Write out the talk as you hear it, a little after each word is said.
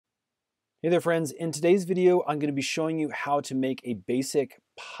Hey there friends, in today's video I'm going to be showing you how to make a basic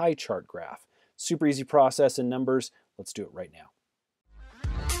pie chart graph. Super easy process in Numbers. Let's do it right now.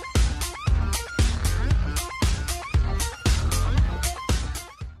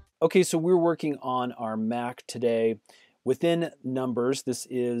 Okay, so we're working on our Mac today within Numbers. This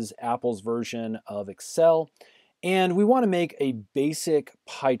is Apple's version of Excel, and we want to make a basic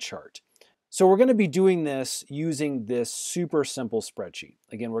pie chart. So we're going to be doing this using this super simple spreadsheet.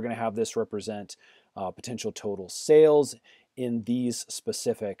 Again, we're going to have this represent potential total sales in these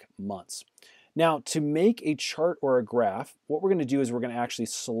specific months. Now, to make a chart or a graph, what we're going to do is we're going to actually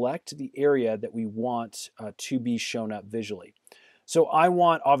select the area that we want to be shown up visually. So I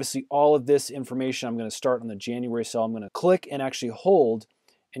want, obviously, all of this information. I'm going to start on the January cell. I'm going to click and actually hold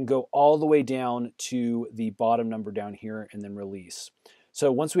and go all the way down to the bottom number down here and then release. So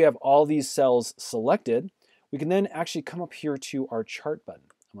once we have all these cells selected, we can then actually come up here to our chart button.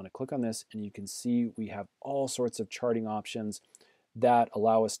 I'm going to click on this and you can see we have all sorts of charting options that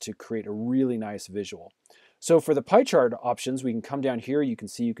allow us to create a really nice visual. So for the pie chart options, we can come down here. You can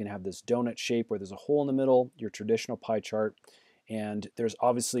see you can have this donut shape where there's a hole in the middle, your traditional pie chart. And there's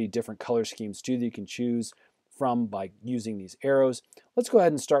obviously different color schemes too that you can choose from by using these arrows. Let's go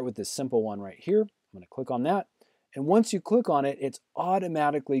ahead and start with this simple one right here. I'm going to click on that. And once you click on it, it's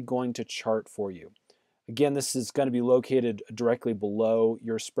automatically going to chart for you. Again, this is going to be located directly below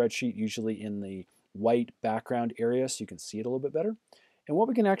your spreadsheet, usually in the white background area, so you can see it a little bit better. And what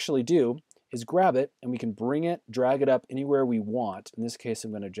we can actually do is grab it and we can bring it, drag it up anywhere we want. In this case,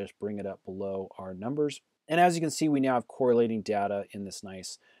 I'm going to just bring it up below our numbers. And as you can see, we now have correlating data in this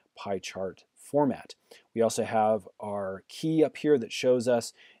nice pie chart format. We also have our key up here that shows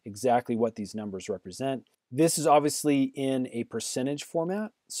us exactly what these numbers represent. This is obviously in a percentage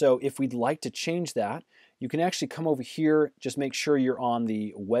format. So if we'd like to change that, you can actually come over here, just make sure you're on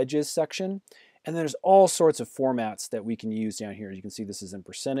the wedges section. And there's all sorts of formats that we can use down here. You can see this is in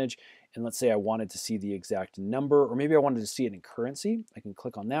percentage. And let's say I wanted to see the exact number, or maybe I wanted to see it in currency. I can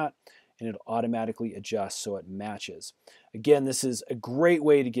click on that and it'll automatically adjust so it matches. Again, this is a great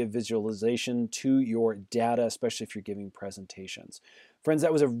way to give visualization to your data, especially if you're giving presentations. Friends,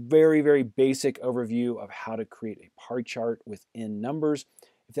 that was a very, very basic overview of how to create a pie chart within Numbers.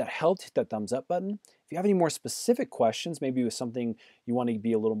 If that helped, hit that thumbs up button. If you have any more specific questions, maybe with something you want to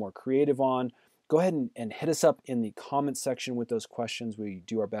be a little more creative on, go ahead and hit us up in the comments section with those questions. We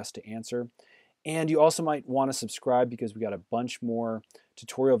do our best to answer. And you also might want to subscribe because we got a bunch more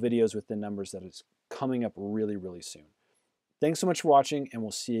tutorial videos within Numbers that is coming up really, really soon. Thanks so much for watching, and we'll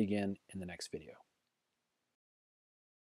see you again in the next video.